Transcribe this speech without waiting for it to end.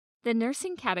The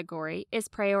nursing category is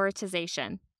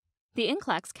prioritization. The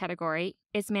NCLEX category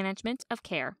is management of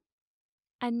care.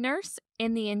 A nurse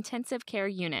in the intensive care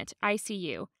unit,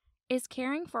 ICU, is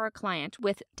caring for a client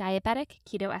with diabetic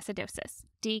ketoacidosis,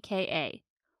 DKA.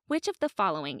 Which of the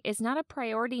following is not a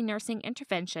priority nursing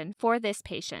intervention for this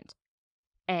patient?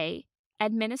 A.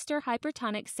 Administer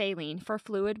hypertonic saline for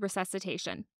fluid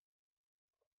resuscitation.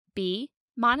 B.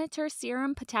 Monitor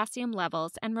serum potassium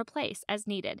levels and replace as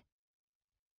needed.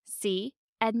 C.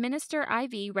 Administer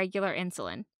IV regular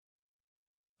insulin.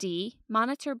 D.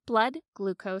 Monitor blood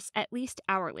glucose at least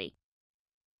hourly.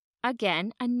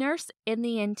 Again, a nurse in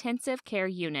the intensive care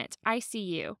unit,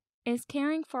 ICU, is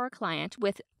caring for a client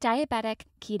with diabetic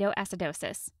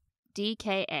ketoacidosis,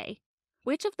 DKA.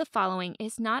 Which of the following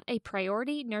is not a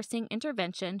priority nursing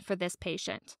intervention for this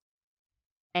patient?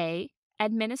 A.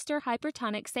 Administer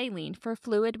hypertonic saline for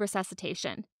fluid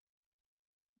resuscitation.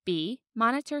 B.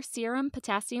 Monitor serum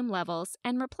potassium levels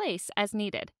and replace as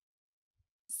needed.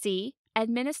 C.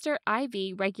 Administer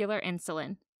IV regular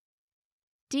insulin.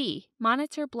 D.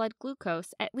 Monitor blood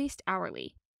glucose at least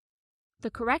hourly.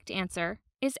 The correct answer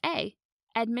is A.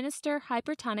 Administer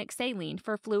hypertonic saline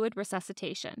for fluid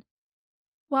resuscitation.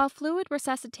 While fluid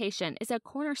resuscitation is a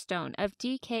cornerstone of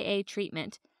DKA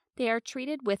treatment, they are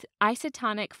treated with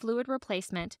isotonic fluid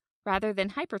replacement rather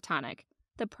than hypertonic.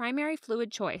 The primary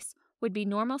fluid choice would be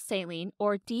normal saline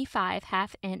or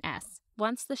D5-NS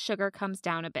once the sugar comes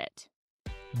down a bit.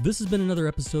 This has been another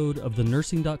episode of the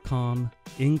Nursing.com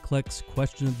NCLEX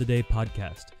Question of the Day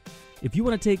podcast. If you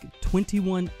want to take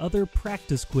 21 other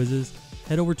practice quizzes,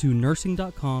 head over to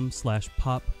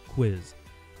nursing.com/popquiz.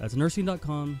 That's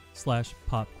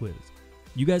nursing.com/popquiz.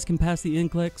 You guys can pass the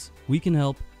NCLEX. We can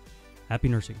help. Happy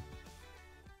nursing.